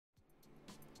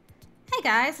Hey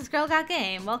guys, it's Girl Got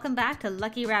Game. Welcome back to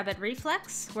Lucky Rabbit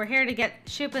Reflex. We're here to get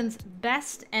Shuppin's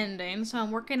best ending, so I'm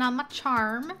working on my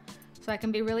charm so I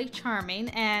can be really charming.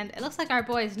 And it looks like our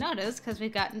boys noticed because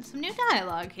we've gotten some new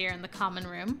dialogue here in the common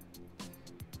room.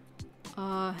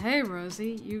 Hey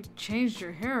Rosie, you changed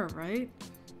your hair, right?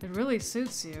 It really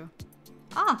suits you.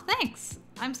 Oh, thanks.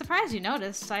 I'm surprised you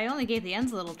noticed. I only gave the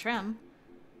ends a little trim.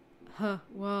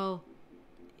 Well,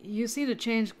 you seem to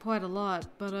change quite a lot,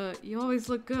 but you always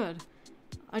look good.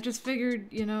 I just figured,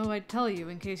 I'd tell you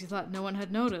in case you thought no one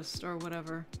had noticed or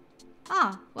whatever.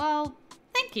 Oh, well,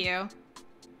 thank you.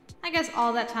 I guess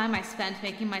all that time I spent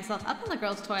making myself up in the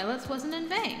girls' toilets wasn't in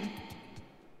vain.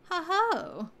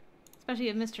 Ho-ho! Especially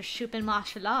if Mr. Shuppin,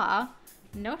 mashallah,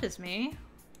 noticed me.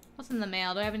 What's in the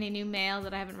mail? Do I have any new mail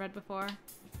that I haven't read before?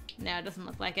 No, it doesn't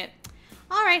look like it.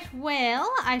 Alright,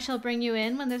 well, I shall bring you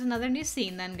in when there's another new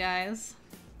scene then, guys.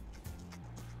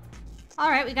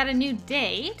 Alright, we got a new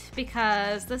date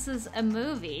because this is a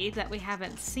movie that we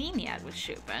haven't seen yet with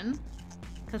Shuppin.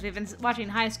 Because we've been watching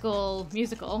High School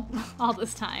Musical all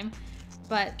this time.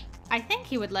 But I think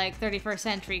he would like 31st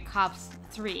Century Cops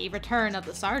 3, Return of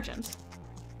the Sergeant.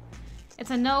 It's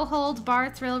a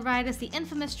no-holds-barred thrill ride as the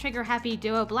infamous trigger-happy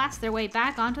duo blast their way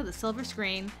back onto the silver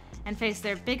screen and face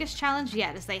their biggest challenge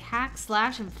yet as they hack,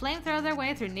 slash, and flamethrow their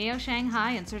way through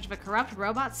Neo-Shanghai in search of a corrupt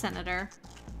robot senator.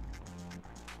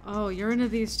 Oh, you're into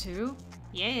these too?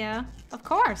 Yeah, of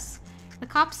course. The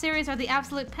Cop series are the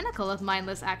absolute pinnacle of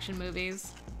mindless action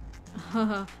movies.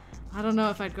 I don't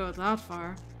know if I'd go that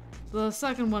far. The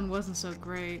second one wasn't so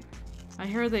great. I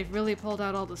hear they've really pulled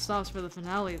out all the stops for the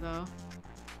finale, though.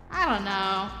 I don't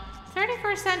know.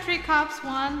 31st Century Cops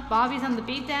 1, Bobby's on the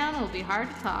beatdown will be hard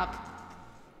to top.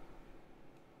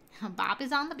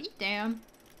 Bobby's on the beatdown.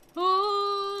 Ooh.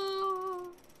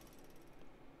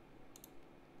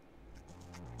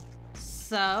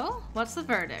 So, what's the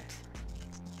verdict?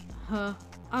 I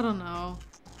don't know.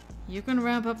 You can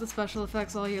ramp up the special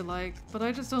effects all you like, but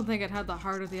I just don't think it had the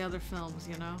heart of the other films,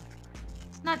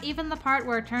 Not even the part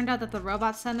where it turned out that the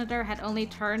robot senator had only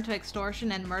turned to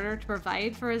extortion and murder to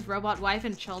provide for his robot wife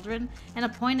and children, and a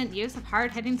poignant use of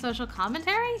hard-hitting social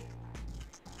commentary?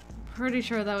 Pretty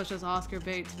sure that was just Oscar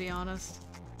bait, to be honest.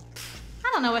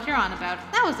 I don't know what you're on about.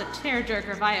 That was a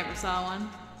tearjerker if I ever saw one.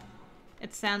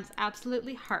 It sounds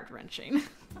absolutely heart-wrenching.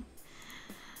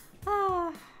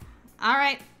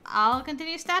 Alright, I'll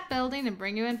continue stat building and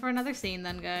bring you in for another scene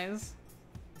then, guys.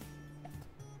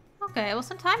 Okay, well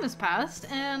some time has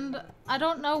passed, and I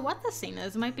don't know what the scene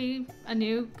is. It might be a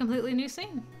completely new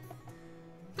scene.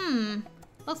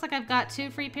 Looks like I've got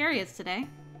 2 free periods today.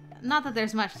 Not that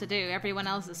there's much to do, everyone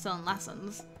else is still in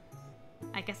lessons.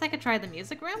 I guess I could try the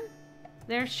music room?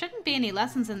 There shouldn't be any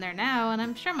lessons in there now, and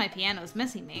I'm sure my piano's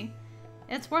missing me.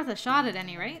 It's worth a shot at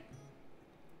any rate.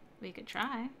 We could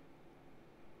try.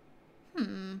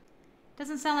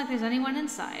 Doesn't sound like there's anyone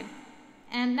inside.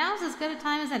 And now's as good a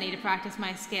time as any to practice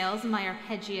my scales and my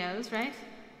arpeggios, right?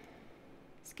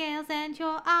 Scales and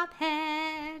your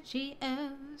arpeggios.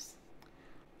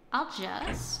 I'll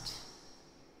just...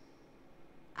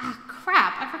 Ah,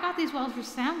 crap! I forgot these walls were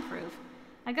soundproof.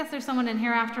 I guess there's someone in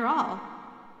here after all.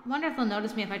 Wonder if they'll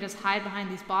notice me if I just hide behind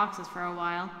these boxes for a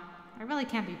while. I really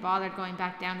can't be bothered going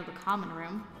back down to the common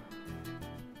room.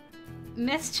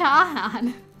 Miss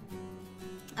Chahan.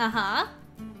 Uh-huh.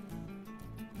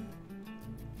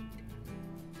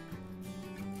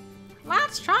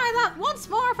 Let's try that once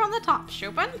more from the top,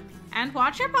 Shuppin. And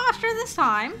watch your posture this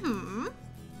time,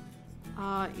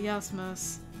 Yes,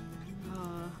 miss.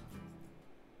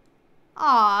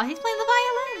 Aw, he's playing the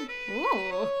violin.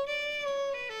 Ooh.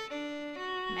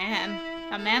 Man,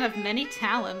 a man of many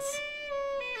talents.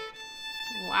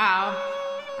 Wow.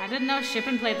 I didn't know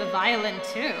Shuppin played the violin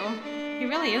too. He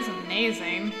really is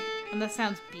amazing. And this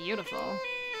sounds beautiful.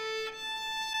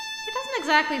 He doesn't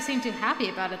exactly seem too happy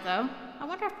about it though. I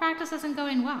wonder if practice isn't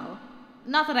going well.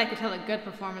 Not that I could tell a good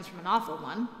performance from an awful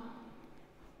one.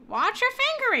 Watch your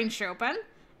fingering, Shuppin.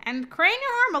 And crane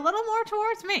your arm a little more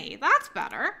towards me. That's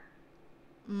better.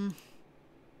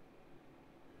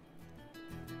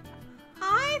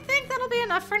 I think that'll be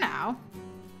enough for now.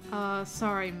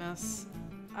 Sorry, miss.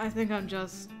 I think I'm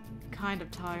just kind of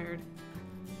tired.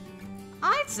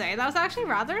 I'd say that was actually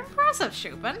rather impressive,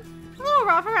 Shuppin. A little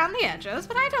rough around the edges,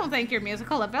 but I don't think your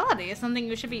musical ability is something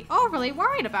you should be overly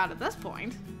worried about at this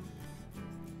point.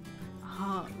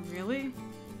 Really?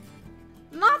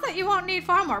 Not that you won't need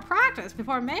far more practice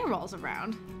before May rolls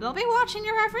around. They'll be watching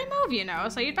your every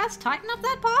move, so you'd best tighten up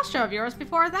that posture of yours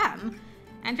before then.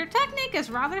 And your technique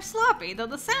is rather sloppy, though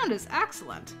the sound is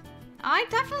excellent. I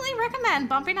definitely recommend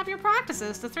bumping up your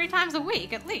practices to 3 times a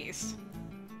week, at least.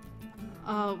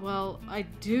 Well, I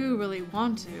do really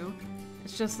want to.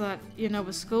 It's just that, you know,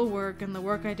 with schoolwork and the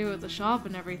work I do at the shop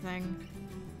and everything,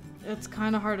 it's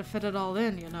kind of hard to fit it all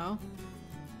in, you know?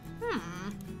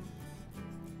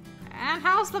 And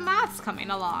how's the maths coming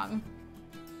along?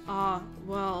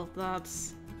 Well,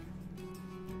 that's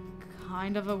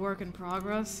kind of a work in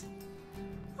progress.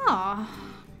 Aw.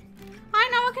 I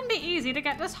know it can be easy to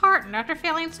get disheartened after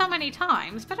failing so many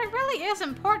times, but it really is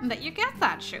important that you get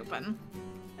that, Shuppin.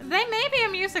 They may be a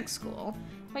music school,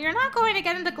 but you're not going to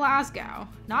get into Glasgow.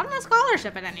 Not on a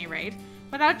scholarship at any rate,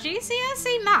 without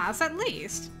GCSE maths at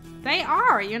least. They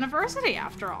are a university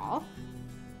after all.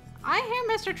 I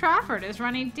hear Mr. Trafford is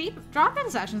running deep drop-in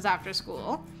sessions after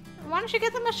school. Why don't you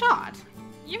give them a shot?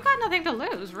 You've got nothing to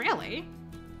lose, really.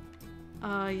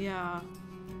 Yeah.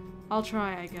 I'll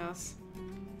try, I guess.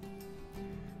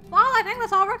 Well, I think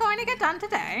that's all we're going to get done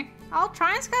today. I'll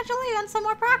try and schedule you in some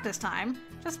more practice time.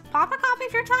 Just pop a copy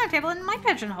of your timetable in my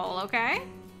pigeonhole, okay?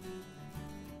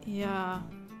 Yeah.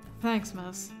 Thanks,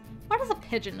 miss. What is a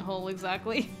pigeonhole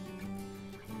exactly?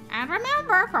 And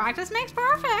remember, practice makes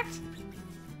perfect.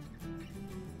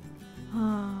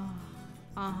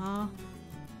 Uh-huh.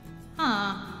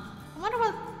 I wonder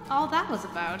what all that was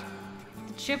about.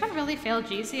 Did Shuppin really fail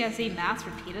GCSE maths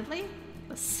repeatedly?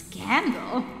 A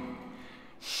scandal.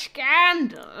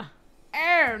 Scandal.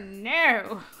 Oh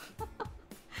no.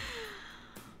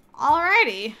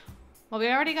 Alrighty. Well, we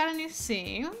already got a new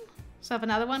scene. So if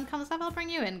another one comes up, I'll bring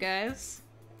you in, guys.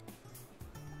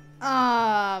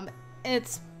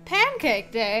 It's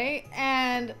Pancake Day,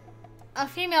 and a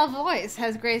female voice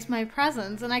has graced my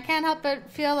presence, and I can't help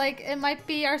but feel like it might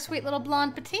be our sweet little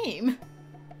blonde Patime.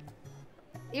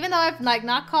 Even though I've, like,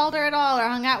 not called her at all or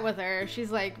hung out with her,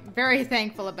 she's, like, very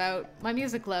thankful about my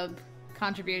music club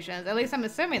contributions. At least I'm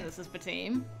assuming this is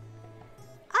Patime.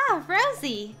 Ah,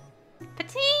 Rosie!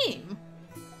 Patime!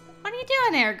 What are you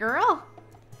doing there, girl?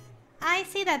 I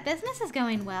see that business is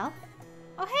going well.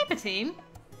 Oh, hey, Patime.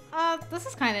 This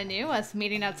is kind of new, us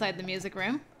meeting outside the music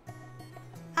room.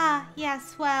 Ah,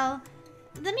 yes, well,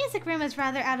 the music room is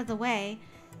rather out of the way.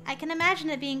 I can imagine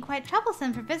it being quite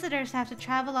troublesome for visitors to have to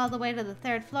travel all the way to the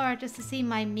third floor just to see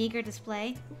my meager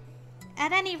display.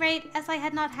 At any rate, as I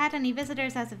had not had any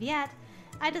visitors as of yet,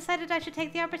 I decided I should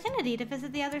take the opportunity to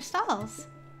visit the other stalls.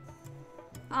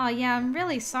 Oh yeah, I'm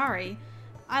really sorry.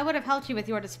 I would have helped you with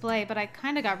your display, but I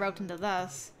kinda got roped into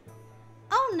this.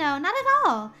 Oh no, not at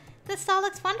all. This stall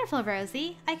looks wonderful,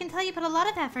 Rosie. I can tell you put a lot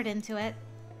of effort into it.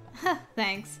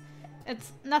 Thanks.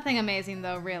 It's nothing amazing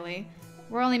though, really.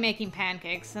 We're only making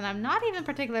pancakes, and I'm not even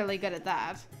particularly good at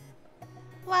that.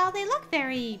 Well, they look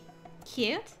very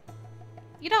cute.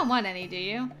 You don't want any, do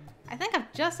you? I think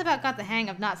I've just about got the hang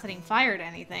of not setting fire to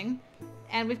anything.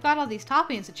 And we've got all these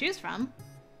toppings to choose from.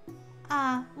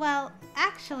 Well,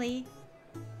 actually,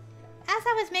 as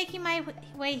I was making my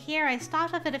way here, I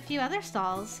stopped up at a few other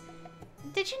stalls.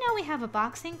 Did you know we have a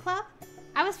boxing club?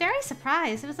 I was very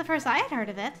surprised. It was the first I had heard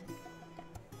of it.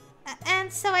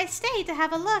 And so I stayed to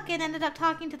have a look and ended up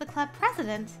talking to the club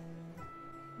president.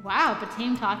 Wow,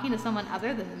 Patime talking to someone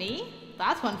other than me?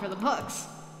 That's one for the books.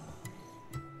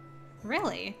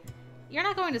 Really? You're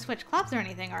not going to switch clubs or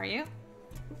anything, are you?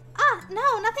 Ah,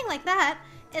 no, nothing like that.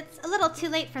 It's a little too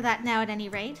late for that now at any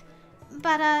rate.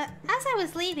 But, as I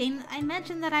was leaving, I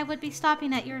mentioned that I would be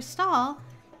stopping at your stall,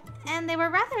 and they were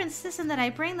rather insistent that I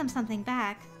bring them something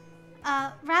back.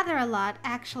 Rather a lot,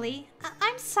 actually.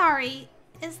 I'm sorry.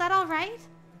 Is that all right?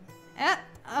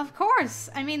 Of course.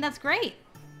 I mean, that's great.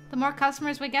 The more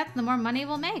customers we get, the more money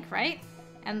we'll make, right?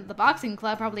 And the boxing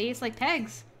club probably eats like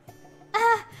pigs.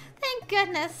 Thank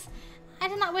goodness. I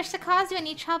did not wish to cause you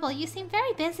any trouble. You seem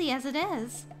very busy as it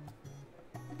is.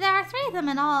 There are 3 of them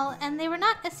in all, and they were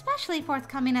not especially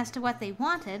forthcoming as to what they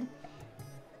wanted.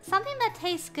 Something that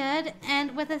tastes good,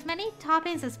 and with as many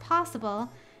toppings as possible,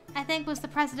 I think was the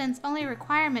president's only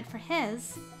requirement for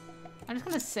his. I'm just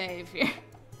gonna save here.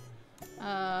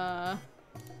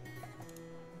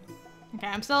 Okay,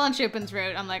 I'm still on Shuppin's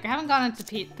route. I'm like, I haven't gone into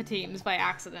Patime's by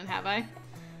accident, have I?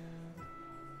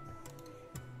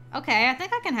 Okay, I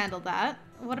think I can handle that.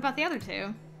 What about the other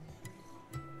 2?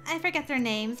 I forget their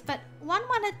names, but one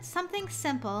wanted something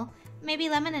simple, maybe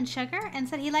lemon and sugar, and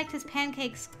said he liked his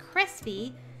pancakes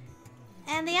crispy,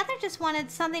 and the other just wanted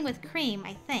something with cream,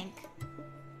 I think.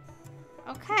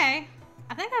 Okay,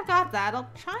 I think I've got that. I'll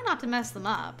try not to mess them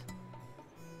up.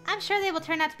 I'm sure they will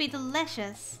turn out to be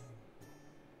delicious.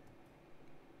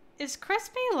 Is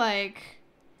crispy, like,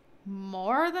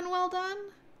 more than well done?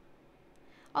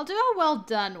 I'll do a well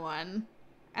done one,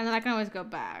 and then I can always go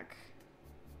back.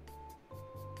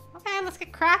 Okay, let's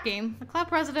get cracking. The club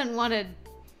president wanted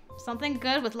something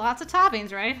good with lots of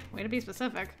toppings, right? Way to be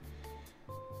specific.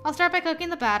 I'll start by cooking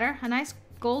the batter. A nice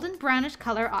golden brownish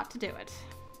color ought to do it.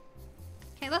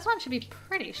 Okay, this one should be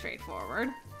pretty straightforward.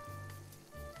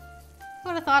 Who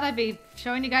would have thought I'd be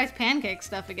showing you guys pancake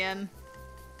stuff again?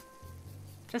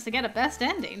 Just to get a best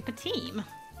ending. Pateam.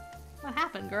 What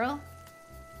happened, girl?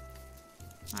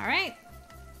 Alright.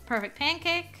 Perfect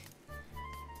pancake.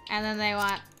 And then they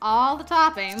want all the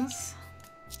toppings.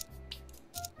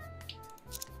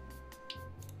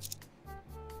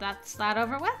 That's that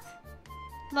over with.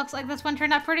 Looks like this one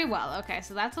turned out pretty well. Okay,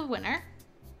 so that's a winner.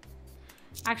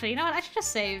 Actually, you know what? I should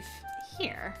just save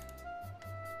here.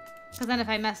 Because then if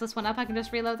I mess this one up, I can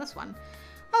just reload this one.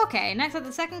 Okay, next up,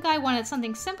 the second guy wanted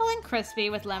something simple and crispy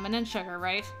with lemon and sugar,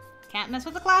 right? Can't mess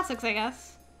with the classics, I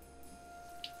guess.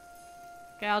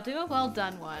 Okay, I'll do a well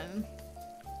done one.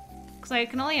 Because I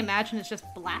can only imagine it's just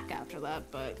black after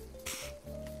that, but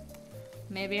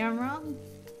maybe I'm wrong.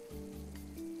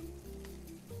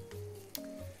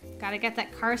 Gotta get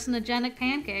that carcinogenic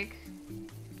pancake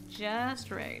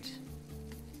just right.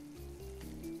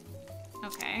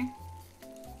 Okay.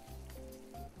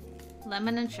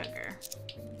 Lemon and sugar.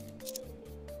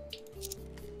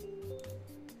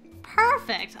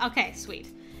 Perfect! Okay, sweet.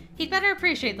 He'd better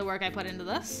appreciate the work I put into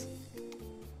this.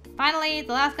 Finally,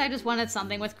 the last guy just wanted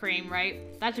something with cream,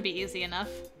 right? That should be easy enough.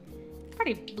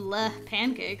 Pretty bleh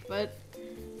pancake, but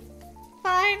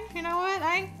fine. You know what?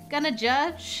 I ain't gonna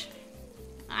judge.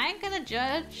 I ain't gonna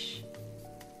judge.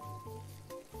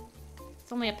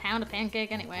 It's only a pound of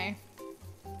pancake anyway.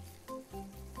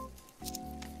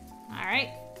 Alright.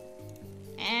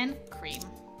 And cream.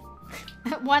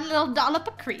 One little dollop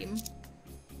of cream.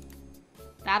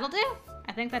 That'll do.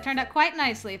 I think that turned out quite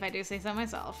nicely if I do say so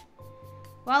myself.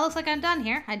 Well, looks like I'm done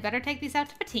here. I'd better take these out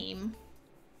to Pateam.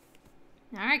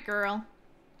 Alright, girl.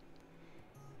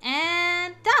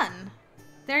 And done.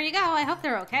 There you go. I hope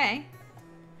they're okay.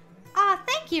 Aw,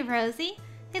 thank you, Rosie.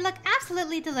 They look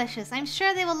absolutely delicious. I'm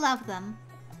sure they will love them.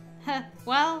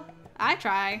 Well, I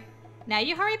try. Now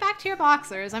you hurry back to your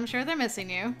boxers. I'm sure they're missing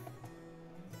you.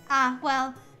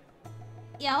 Well,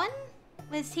 Yoan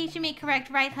was teaching me correct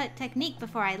right hook technique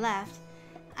before I left.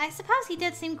 I suppose he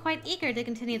did seem quite eager to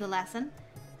continue the lesson.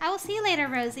 I will see you later,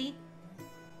 Rosie.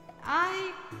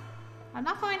 I'm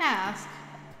not going to ask.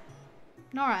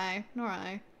 Nor I.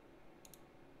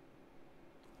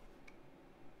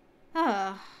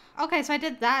 Okay, so I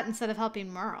did that instead of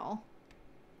helping Merle.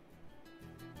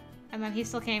 And then he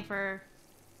still came for...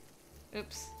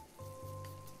 Oops.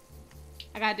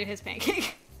 I gotta do his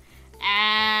pancake.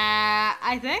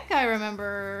 I think I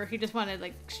remember he just wanted,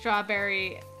 like,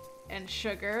 strawberry and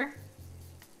sugar.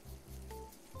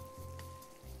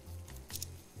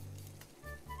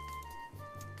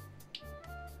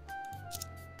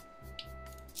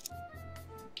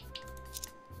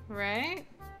 Right?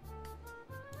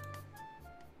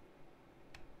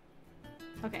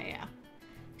 Okay, yeah.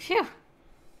 Phew.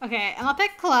 Okay, and I'll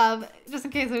pick club, just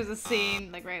in case there's a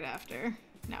scene, like, right after.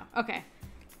 No, okay.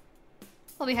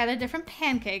 Well, we had a different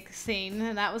pancake scene,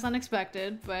 and that was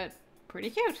unexpected, but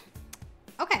pretty cute.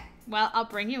 Okay, well, I'll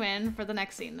bring you in for the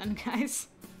next scene then, guys.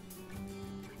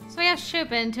 So we have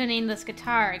Shuppin tuning this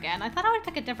guitar again. I thought I would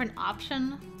pick a different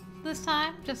option this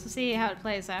time, just to see how it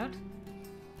plays out.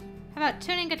 How about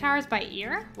tuning guitars by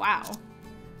ear? Wow.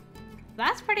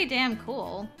 That's pretty damn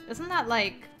cool. Isn't that,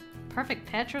 like, perfect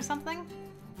pitch or something?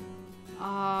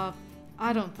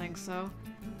 I don't think so.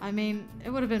 I mean, it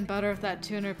would have been better if that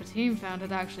tuner Pateam found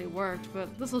had actually worked,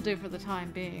 but this'll do for the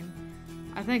time being.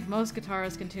 I think most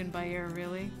guitars can tune by ear,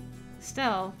 really.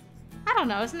 Still, I don't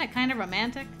know, isn't it kind of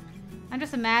romantic? I'm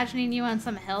just imagining you on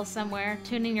some hill somewhere,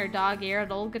 tuning your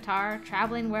dog-eared old guitar,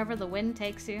 traveling wherever the wind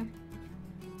takes you.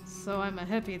 So I'm a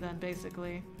hippie then,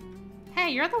 basically. Hey,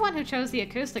 you're the one who chose the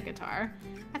acoustic guitar.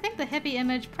 I think the hippie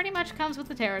image pretty much comes with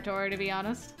the territory, to be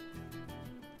honest.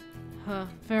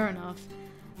 Fair enough.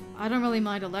 I don't really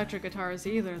mind electric guitars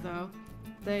either, though.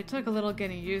 They took a little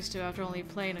getting used to after only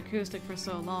playing acoustic for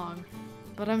so long.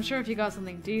 But I'm sure if you got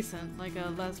something decent, like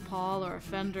a Les Paul or a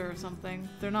Fender or something,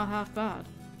 they're not half bad.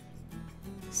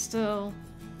 Still,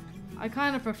 I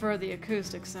kind of prefer the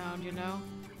acoustic sound, you know?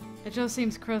 It just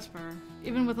seems crisper,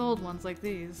 even with old ones like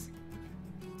these.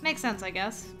 Makes sense, I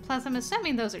guess. Plus, I'm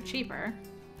assuming those are cheaper.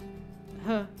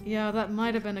 Yeah, that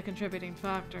might have been a contributing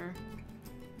factor.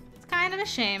 It's kind of a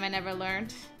shame I never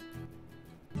learned.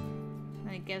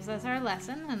 And it gives us our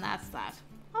lesson, and that's that.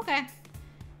 Okay.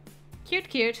 Cute,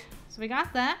 cute. So we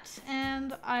got that,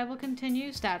 and I will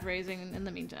continue stat raising in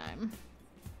the meantime.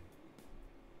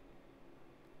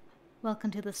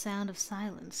 Welcome to the sound of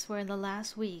silence. We're in the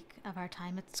last week of our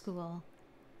time at school.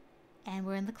 And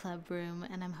we're in the club room,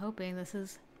 and I'm hoping this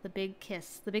is the big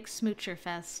kiss, the big smoocher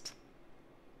fest.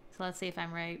 So let's see if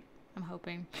I'm right. I'm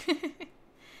hoping.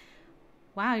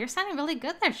 Wow, you're sounding really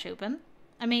good there, Shuppin.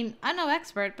 I mean, I'm no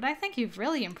expert, but I think you've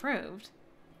really improved.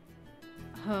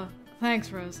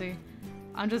 Thanks, Rosie.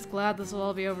 I'm just glad this will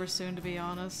all be over soon, to be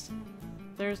honest.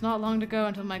 There's not long to go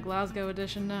until my Glasgow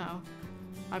edition now.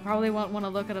 I probably won't want to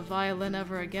look at a violin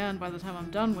ever again by the time I'm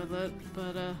done with it,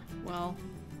 but, well...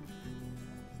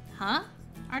 Huh?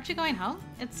 Aren't you going home?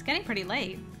 It's getting pretty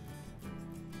late.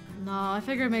 Nah, I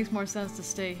figure it makes more sense to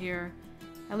stay here.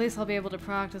 At least I'll be able to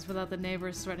practice without the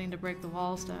neighbors threatening to break the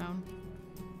walls down.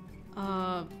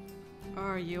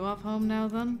 Are you off home now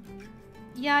then?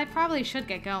 Yeah, I probably should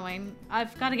get going.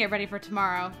 I've got to get ready for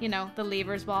tomorrow. You know, the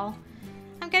Leavers Ball.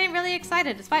 I'm getting really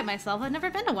excited despite myself. I've never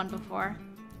been to one before.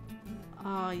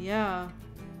 Yeah.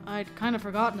 I'd kind of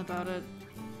forgotten about it.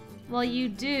 Well, you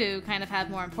do kind of have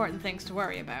more important things to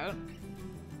worry about.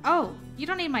 Oh, you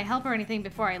don't need my help or anything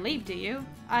before I leave, do you?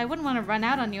 I wouldn't want to run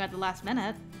out on you at the last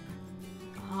minute.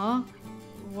 Huh?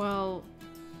 Well,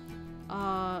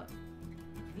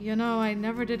 you know, I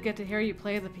never did get to hear you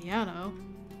play the piano.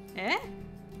 Eh?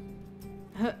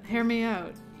 Hear me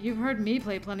out. You've heard me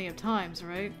play plenty of times,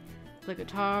 right? The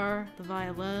guitar, the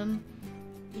violin.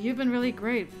 You've been really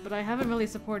great, but I haven't really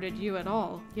supported you at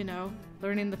all, you know,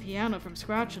 learning the piano from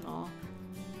scratch and all.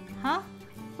 Huh?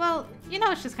 Well, you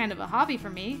know, it's just kind of a hobby for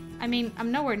me. I mean,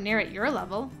 I'm nowhere near at your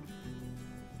level.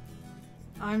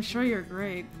 I'm sure you're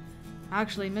great.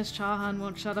 Actually, Miss Chahan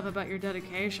won't shut up about your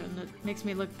dedication. It makes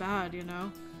me look bad, you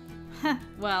know?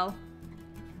 Well...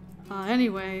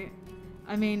 Anyway,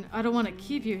 I mean, I don't want to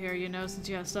keep you here, you know, since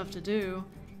you have stuff to do.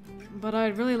 But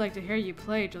I'd really like to hear you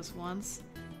play just once.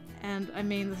 And, I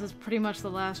mean, this is pretty much the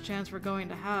last chance we're going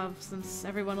to have, since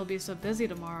everyone will be so busy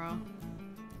tomorrow.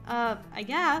 I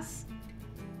guess.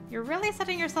 You're really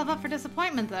setting yourself up for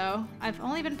disappointment, though. I've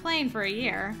only been playing for a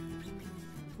year.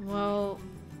 Well,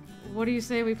 what do you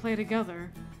say we play together?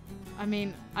 I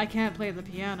mean, I can't play the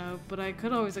piano, but I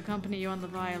could always accompany you on the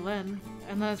violin,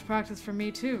 and that's practice for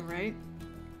me too, right?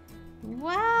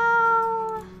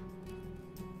 Well...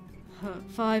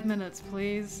 5 minutes,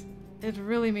 please. It'd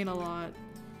really mean a lot.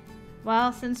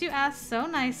 Well, since you asked so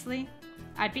nicely,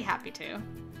 I'd be happy to.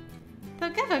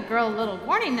 But give a girl a little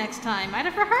warning next time. I'd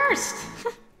have rehearsed.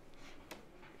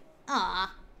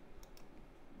 Aw.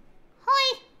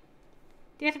 Hoi!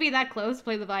 Do you have to be that close to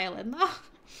play the violin, though?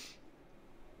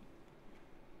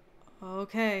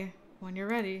 Okay, when you're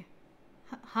ready.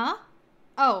 Huh?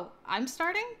 Oh, I'm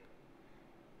starting?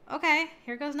 Okay,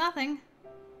 here goes nothing.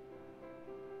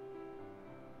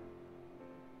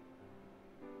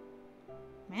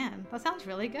 Man, that sounds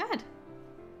really good.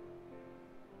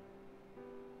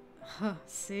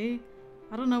 See?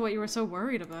 I don't know what you were so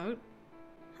worried about.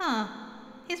 Huh.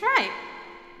 He's right.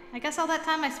 I guess all that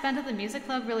time I spent at the music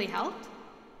club really helped.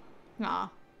 Aw.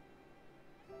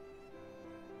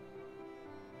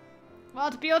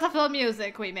 What beautiful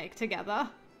music we make together.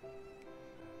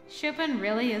 Shuppin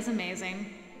really is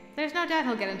amazing. There's no doubt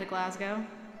he'll get into Glasgow.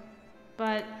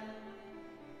 But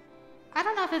I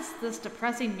don't know if it's this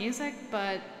depressing music,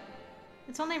 but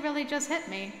it's only really just hit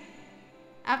me.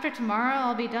 After tomorrow,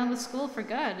 I'll be done with school for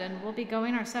good, and we'll be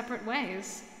going our separate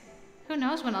ways. Who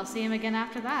knows when I'll see him again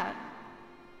after that?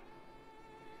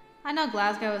 I know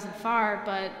Glasgow isn't far,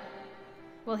 but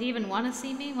will he even want to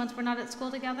see me once we're not at school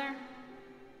together?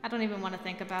 I don't even want to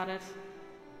think about it.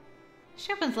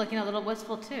 Shuppin's looking a little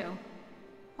wistful, too.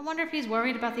 I wonder if he's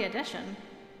worried about the audition.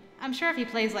 I'm sure if he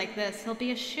plays like this, he'll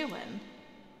be a shoo-in.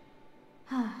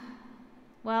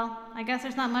 Well, I guess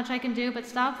there's not much I can do but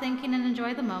stop thinking and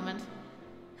enjoy the moment.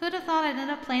 Who'd have thought I'd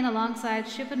end up playing alongside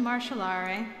Shuppin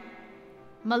Marshallare?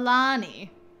 Milani.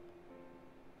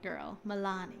 Girl,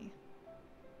 Milani.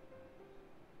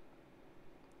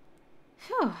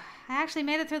 Phew, I actually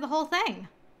made it through the whole thing.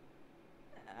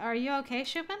 Are you okay,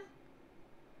 Shuppin?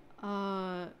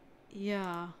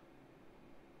 Yeah.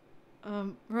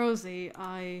 Rosie,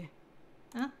 I...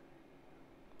 Huh?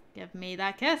 Give me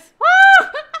that kiss. Woo!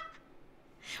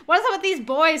 What is it with these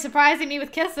boys surprising me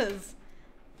with kisses?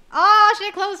 Oh,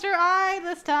 she closed her eye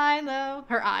this time, though.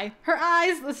 Her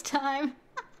eyes this time.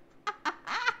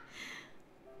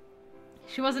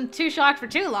 She wasn't too shocked for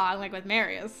too long, like with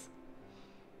Marius.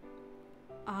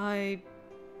 I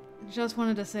just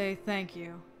wanted to say thank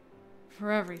you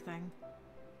for everything.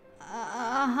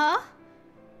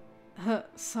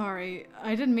 Sorry,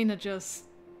 I didn't mean to just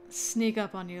sneak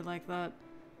up on you like that.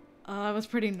 I was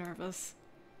pretty nervous.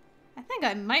 I think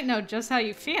I might know just how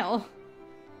you feel.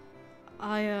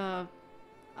 I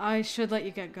should let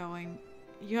you get going.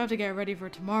 You have to get ready for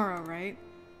tomorrow, right?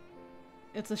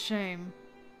 It's a shame.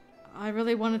 I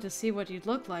really wanted to see what you'd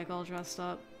look like all dressed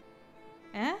up.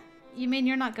 Eh? You mean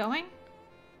you're not going?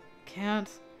 Can't.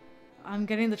 I'm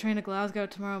getting the train to Glasgow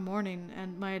tomorrow morning,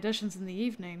 and my audition's in the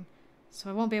evening, so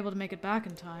I won't be able to make it back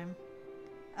in time.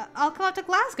 I'll come up to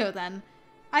Glasgow then.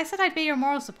 I said I'd be your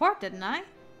moral support, didn't I?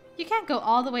 You can't go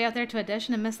all the way out there to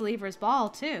audition and miss Lever's ball,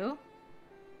 too.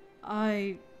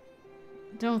 I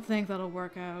don't think that'll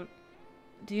work out.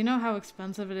 Do you know how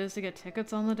expensive it is to get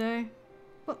tickets on the day?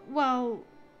 Well,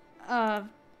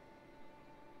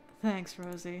 Thanks,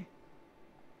 Rosie.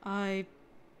 I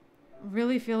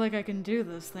really feel like I can do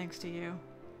this thanks to you.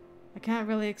 I can't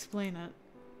really explain it.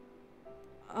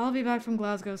 I'll be back from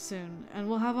Glasgow soon, and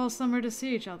we'll have all summer to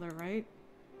see each other, right?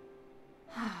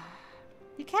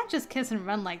 You can't just kiss and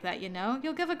run like that, you know?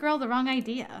 You'll give a girl the wrong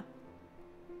idea.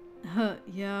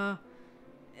 Yeah.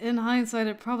 In hindsight,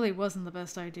 it probably wasn't the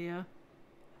best idea.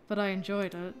 But I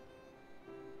enjoyed it.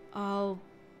 I'll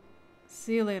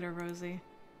see you later, Rosie.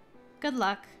 Good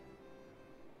luck.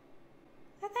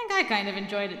 I think I kind of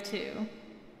enjoyed it too.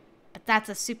 But that's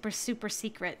a super, super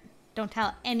secret. Don't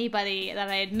tell anybody that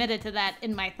I admitted to that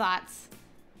in my thoughts.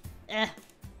 Ugh.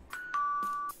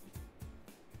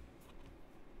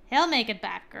 He'll make it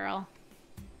back, girl.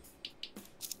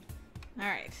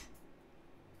 Alright.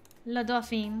 La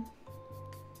Dauphine.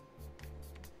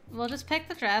 We'll just pick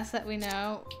the dress that we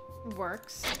know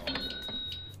works.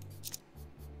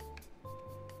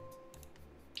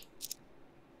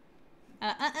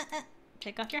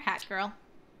 Take off your hat, girl.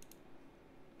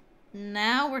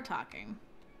 Now we're talking.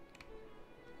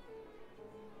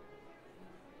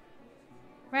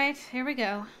 Right, here we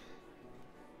go.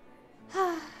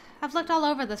 I've looked all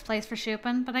over this place for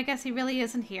Shuppin, but I guess he really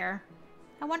isn't here.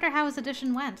 I wonder how his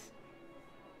audition went.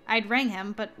 I'd ring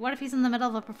him, but what if he's in the middle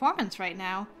of a performance right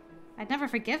now? I'd never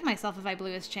forgive myself if I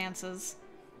blew his chances.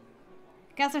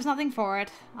 Guess there's nothing for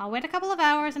it. I'll wait a couple of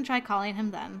hours and try calling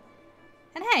him then.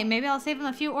 And hey, maybe I'll save him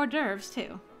a few hors d'oeuvres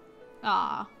too.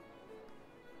 Aw.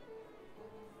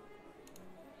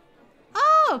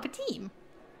 Oh, Patime.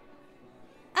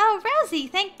 Oh, Rosie,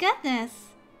 thank goodness.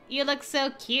 You look so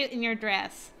cute in your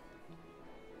dress.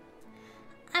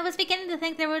 I was beginning to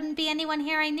think there wouldn't be anyone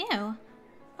here I knew.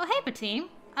 Oh, hey, Patime.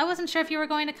 I wasn't sure if you were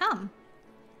going to come.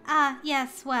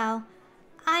 Yes, well,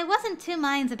 I wasn't two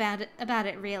minds about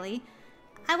it really.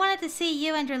 I wanted to see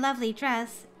you and your lovely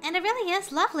dress, and it really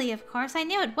is lovely, of course. I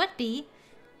knew it would be.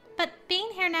 But being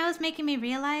here now is making me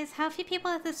realize how few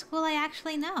people at this school I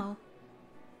actually know.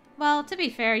 Well, to be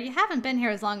fair, you haven't been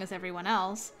here as long as everyone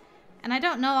else. And I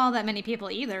don't know all that many people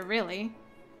either, really.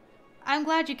 I'm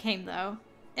glad you came, though.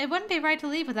 It wouldn't be right to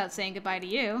leave without saying goodbye to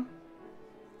you.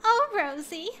 Oh,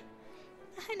 Rosie.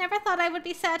 I never thought I would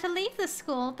be sad to leave this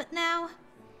school, but now...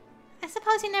 I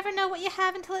suppose you never know what you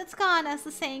have until it's gone, as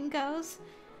the saying goes.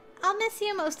 I'll miss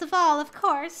you most of all, of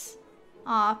course.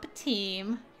 Aw,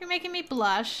 Patime. You're making me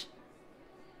blush.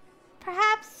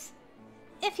 Perhaps,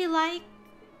 if you like,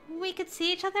 we could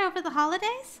see each other over the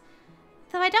holidays?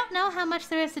 Though I don't know how much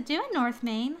there is to do in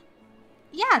Northmain.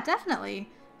 Yeah, definitely.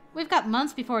 We've got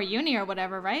months before uni or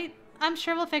whatever, right? I'm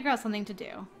sure we'll figure out something to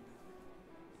do.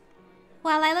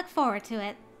 Well, I look forward to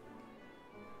it.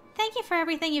 Thank you for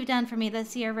everything you've done for me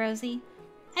this year, Rosie.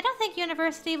 I don't think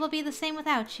university will be the same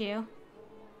without you.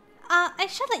 I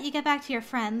should let you get back to your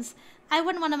friends. I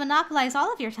wouldn't want to monopolize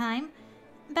all of your time.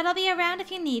 But I'll be around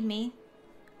if you need me.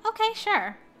 Okay,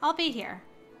 sure. I'll be here.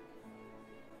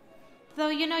 Though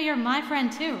you know you're my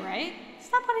friend too, right?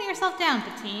 Stop putting yourself down,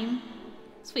 Patime.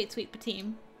 Sweet, sweet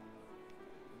Patime.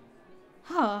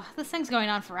 Oh, this thing's going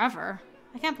on forever.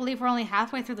 I can't believe we're only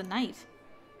halfway through the night.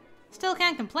 Still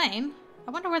can't complain.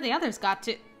 I wonder where the others got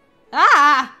to.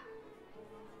 Ah!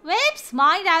 Whoops,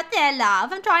 mind out there,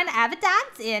 love. I'm trying to have a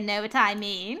dance in, know what I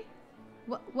mean?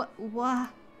 What?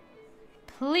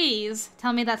 Please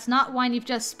tell me that's not wine you've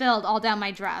just spilled all down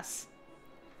my dress.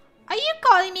 Are you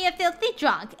calling me a filthy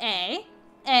drunk, eh?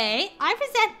 I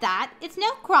resent that. It's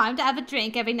no crime to have a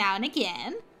drink every now and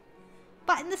again.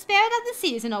 But in the spirit of the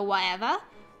season or whatever,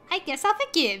 I guess I'll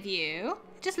forgive you.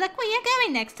 Just look where you're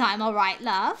going next time, alright,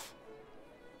 love?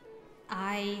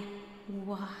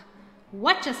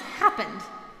 What just happened?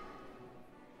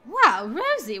 Wow,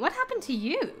 Rosie, what happened to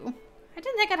you? I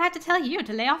didn't think I'd have to tell you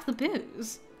to lay off the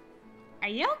booze. Are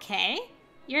you okay?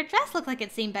 Your dress looked like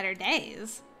it's seen better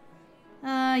days.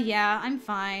 Yeah, I'm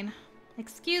fine.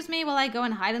 Excuse me while I go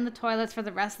and hide in the toilets for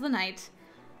the rest of the night.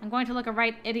 I'm going to look a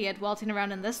right idiot waltzing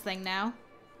around in this thing now.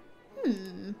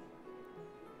 Lucky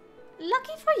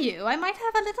for you, I might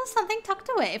have a little something tucked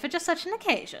away for just such an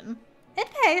occasion. It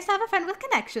pays to have a friend with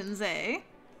connections, eh?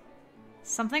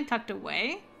 Something tucked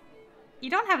away? You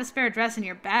don't have a spare dress in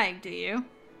your bag, do you?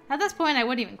 At this point, I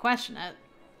wouldn't even question it.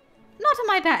 Not in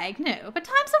my bag, no, but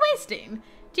time's a-wasting.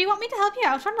 Do you want me to help you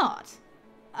out or not?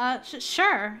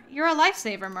 Sure. You're a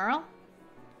lifesaver, Merle.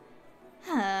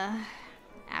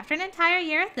 After an entire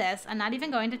year of this, I'm not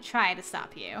even going to try to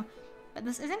stop you. But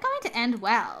this isn't going to end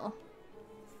well.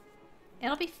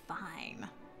 It'll be fine.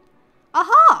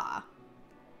 Aha!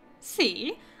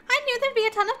 See? I knew there'd be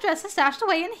a ton of dresses stashed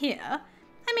away in here.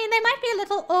 I mean, they might be a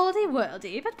little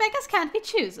oldie-worldy, but beggars can't be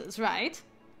choosers, right?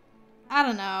 I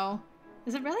don't know.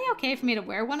 Is it really okay for me to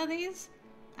wear one of these?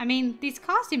 I mean, these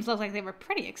costumes look like they were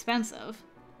pretty expensive.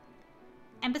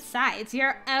 And besides,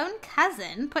 your own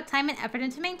cousin put time and effort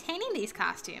into maintaining these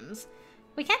costumes.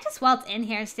 We can't just waltz in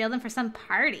here and steal them for some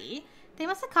party. They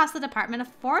must have cost the department a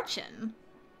fortune.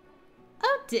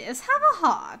 Oh, Dis, have a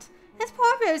heart. It's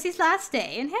poor Rosie's last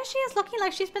day, and here she is looking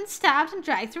like she's been stabbed and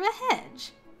dragged through a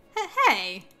hedge.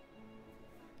 Hey!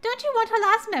 Don't you want her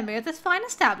last memory of this fine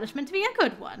establishment to be a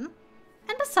good one?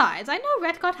 And besides, I know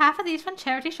Rhett got half of these from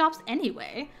charity shops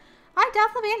anyway. I doubt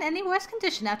they'll be in any worse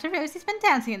condition after Rosie's been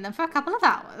dancing in them for a couple of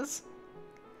hours.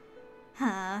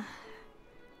 I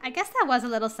guess that was a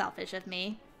little selfish of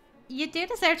me. You do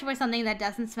deserve to wear something that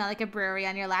doesn't smell like a brewery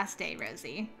on your last day,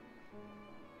 Rosie.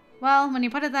 Well, when you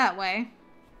put it that way,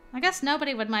 I guess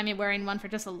nobody would mind me wearing one for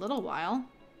just a little while.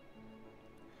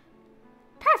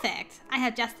 Perfect! I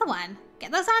have just the one.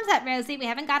 Get those arms up, Rosie. We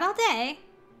haven't got all day.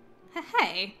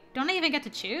 Hey, don't I even get to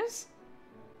choose?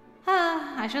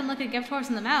 I shouldn't look a gift horse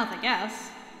in the mouth, I guess.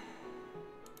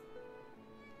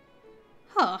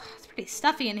 Oh, it's pretty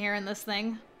stuffy in here in this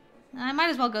thing. I might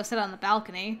as well go sit on the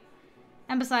balcony.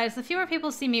 And besides, the fewer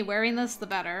people see me wearing this, the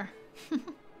better.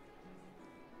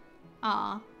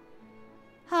 Aw.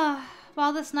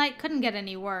 Well, this night couldn't get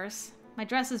any worse. My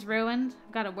dress is ruined.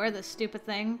 I've got to wear this stupid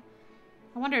thing.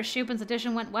 I wonder if Shuppin's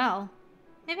audition went well.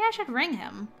 Maybe I should ring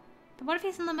him. But what if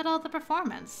he's in the middle of the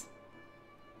performance?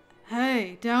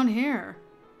 Hey, down here.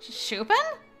 Shuppin?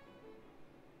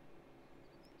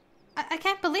 I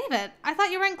can't believe it. I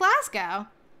thought you were in Glasgow.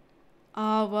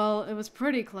 Well, it was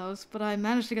pretty close, but I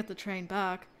managed to get the train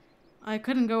back. I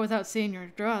couldn't go without seeing your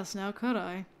dress, now could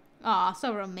I? Aw,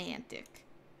 so romantic.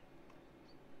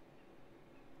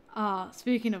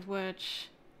 Speaking of which...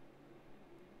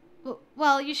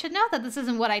 Well, you should know that this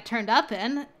isn't what I turned up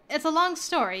in. It's a long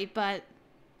story, but...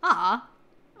 I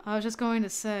was just going to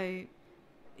say,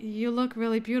 you look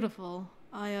really beautiful.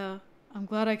 I'm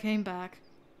glad I came back.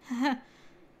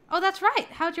 Oh, that's right.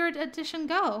 How'd your audition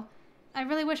go? I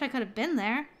really wish I could have been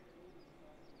there.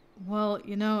 Well,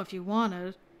 you know, if you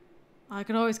wanted, I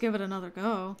could always give it another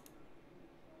go.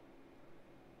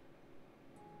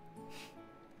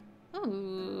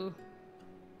 Ooh.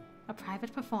 A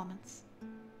private performance.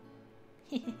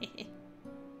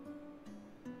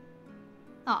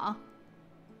 Aw.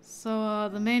 So,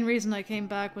 the main reason I came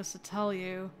back was to tell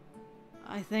you,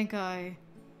 I think I'm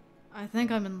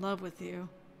in love with you.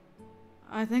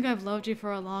 I think I've loved you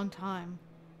for a long time.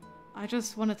 I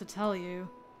just wanted to tell you.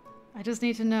 I just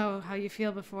need to know how you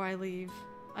feel before I leave.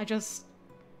 I just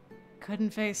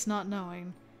couldn't face not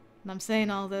knowing. And I'm saying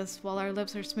all this while our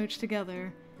lips are smooched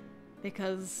together,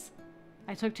 because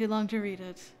I took too long to read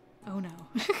it. Oh no.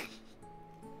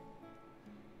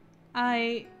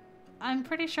 I'm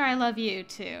pretty sure I love you,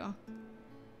 too.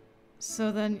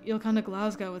 So then you'll come to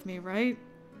Glasgow with me, right?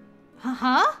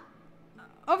 Huh?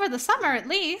 Over the summer, at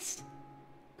least.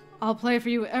 I'll play for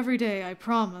you every day, I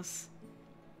promise.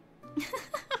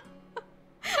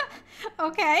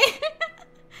 Okay.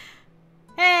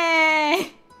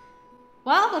 Hey!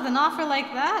 Well, with an offer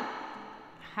like that,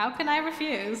 how can I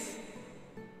refuse?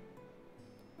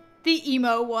 The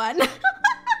emo one.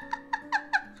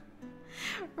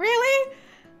 Really?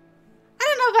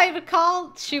 I don't know if I would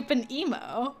call Shuppin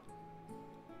emo.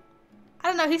 I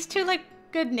don't know, he's too, like,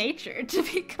 good-natured to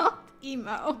be called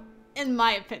emo, in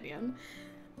my opinion.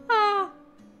 Oh,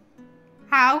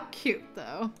 how cute,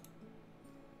 though.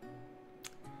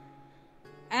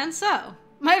 And so,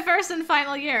 my first and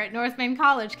final year at Northmain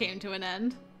College came to an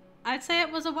end. I'd say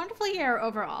it was a wonderful year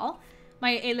overall.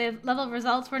 My A-level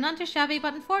results were none too shabby,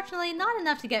 but unfortunately not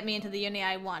enough to get me into the uni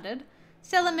I wanted.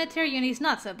 Still, a mid-tier uni's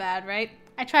not so bad, right?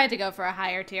 I tried to go for a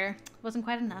higher tier. Wasn't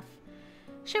quite enough.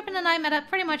 Shuppin and I met up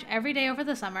pretty much every day over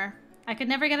the summer. I could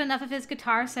never get enough of his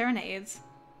guitar serenades.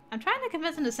 I'm trying to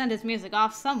convince him to send his music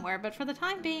off somewhere, but for the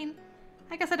time being,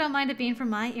 I guess I don't mind it being for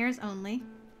my ears only.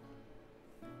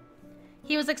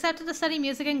 He was accepted to study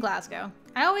music in Glasgow.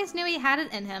 I always knew he had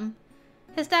it in him.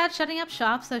 His dad's shutting up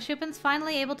shop, so Shuppin's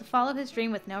finally able to follow his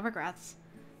dream with no regrets.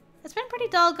 It's been pretty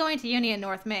dull going to uni in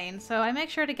Northmain, so I make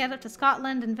sure to get up to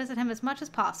Scotland and visit him as much as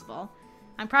possible.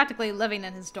 I'm practically living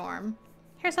in his dorm.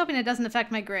 Here's hoping it doesn't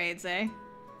affect my grades, eh?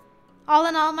 All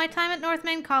in all, my time at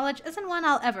Northmain College isn't one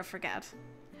I'll ever forget.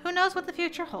 Who knows what the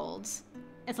future holds?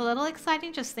 It's a little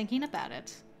exciting just thinking about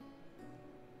it.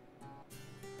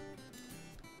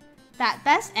 That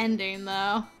best ending,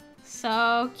 though.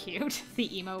 So cute.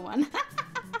 The emo one.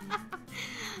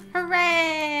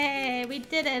 Hooray! We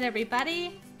did it,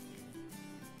 everybody.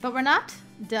 But we're not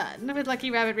done with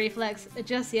Lucky Rabbit Reflex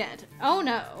just yet. Oh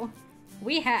no.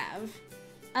 We have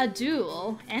a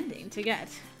dual ending to get.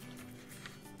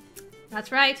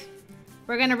 That's right.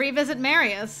 We're gonna revisit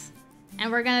Marius.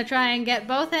 And we're gonna try and get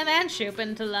both him and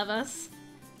Shuppin to love us.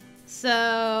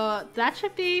 So that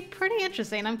should be pretty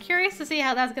interesting. I'm curious to see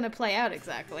how that's gonna play out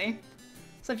exactly.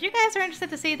 So if you guys are interested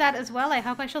to see that as well, I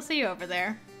hope I shall see you over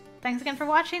there. Thanks again for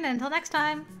watching, and until next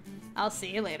time, I'll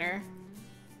see you later.